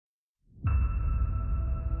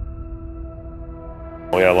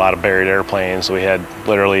We had a lot of buried airplanes, so we had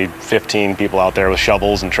literally 15 people out there with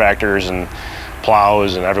shovels and tractors and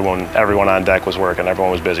plows, and everyone on deck was working.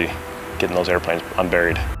 Everyone was busy getting those airplanes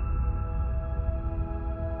unburied.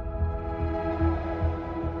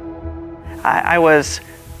 I was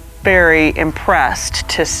very impressed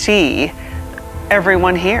to see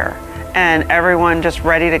everyone here and everyone just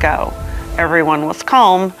ready to go. Everyone was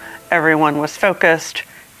calm, everyone was focused,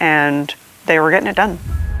 and they were getting it done.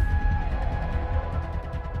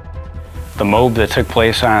 The MOB that took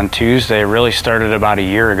place on Tuesday really started about a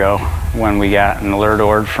year ago when we got an alert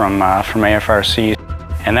order from AFRC,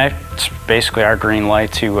 and that's basically our green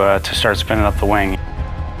light to start spinning up the wing.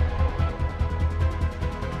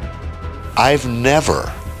 I've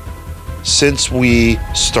never, since we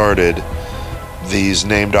started these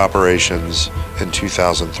named operations in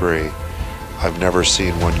 2003, I've never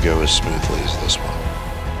seen one go as smoothly as this one.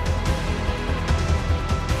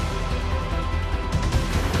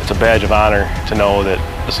 It's a badge of honor to know that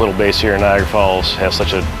this little base here in Niagara Falls has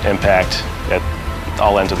such an impact at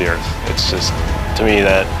all ends of the earth. It's just, to me,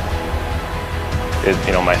 that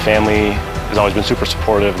my family has always been super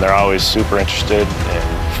supportive, and they're always super interested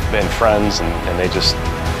and friends, and they just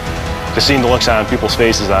seeing the looks on people's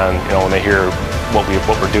faces when they hear what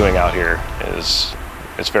we're doing out here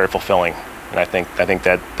it's very fulfilling, and I think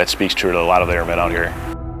that speaks true to a lot of the airmen out here.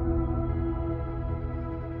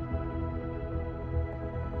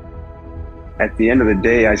 At the end of the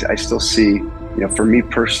day, I still see, for me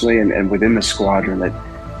personally and within the squadron,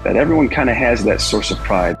 that everyone kind of has that source of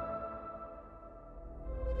pride.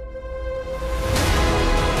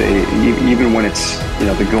 Even when it's,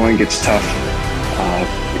 the going gets tough,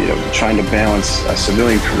 trying to balance a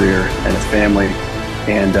civilian career and a family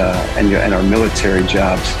and our military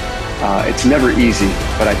jobs, it's never easy.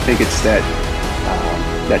 But I think it's that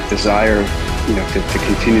desire, to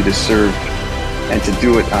continue to serve and to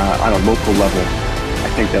do it on a local level. I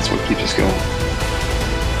think that's what keeps us going.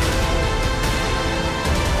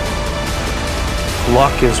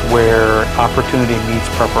 Luck is where opportunity meets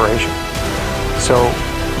preparation. So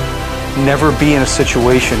never be in a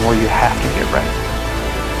situation where you have to get ready.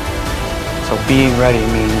 So being ready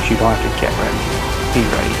means you don't have to get ready. Be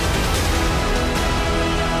ready.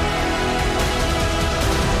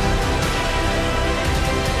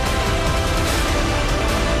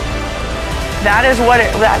 That is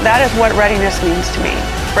what readiness means to me.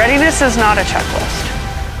 Readiness is not a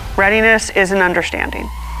checklist. Readiness is an understanding.